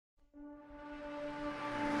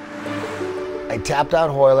I tapped out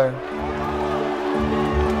Hoyler,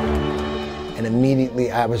 and immediately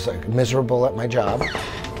I was like miserable at my job.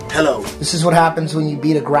 Hello. This is what happens when you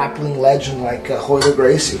beat a grappling legend like Hoyler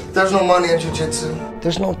Gracie. There's no money in jiu-jitsu.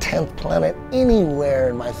 There's no 10th planet anywhere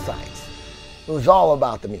in my sights. It was all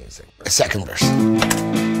about the music. The second verse.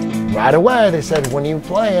 Right away, they said, when are you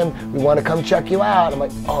playing? We want to come check you out. I'm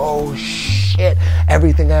like, oh shit,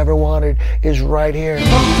 everything I ever wanted is right here.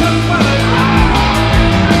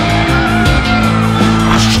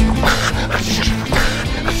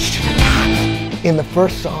 In the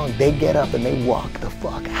first song, they get up and they walk the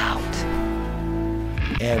fuck out.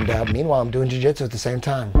 And meanwhile, I'm doing jiu-jitsu at the same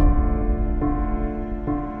time.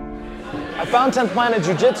 I found 10th Planet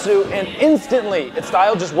Jiu-Jitsu and instantly its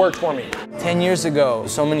style just worked for me. 10 years ago,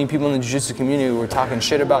 so many people in the jiu-jitsu community were talking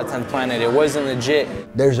shit about 10th Planet. It wasn't legit.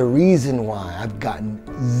 There's a reason why I've gotten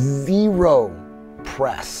 0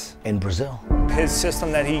 press in Brazil. His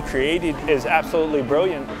system that he created is absolutely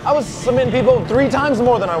brilliant. I was submitting people 3 times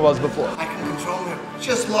more than I was before. I can control him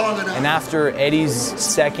just long enough. And after Eddie's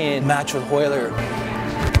second match with Hoyler,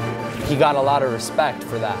 he got a lot of respect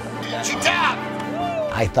for that.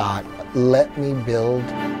 I thought, let me build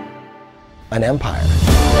an empire.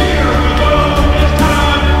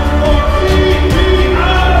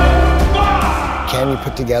 Can you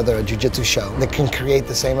put together a jiu-jitsu show that can create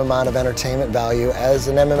the same amount of entertainment value as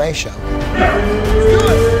an MMA show?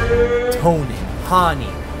 Tony,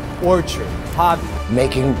 Hani, Orchard, Hobby.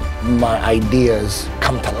 Making my ideas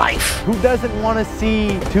come to life. Who doesn't want to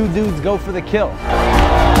see 2 dudes go for the kill?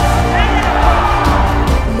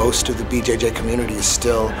 Most of the BJJ community is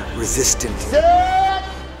still resistant.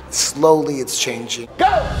 Slowly it's changing. Go!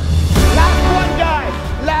 Last one, guys!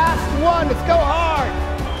 Last one, let's go hard!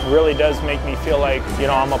 It really does make me feel like, you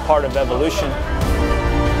know, I'm a part of evolution.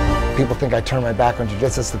 People think I turn my back on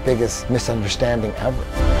jiu-jitsu. That's the biggest misunderstanding ever.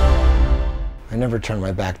 I never turned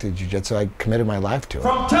my back to jiu-jitsu. I committed my life to it.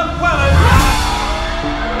 From 10th Planet.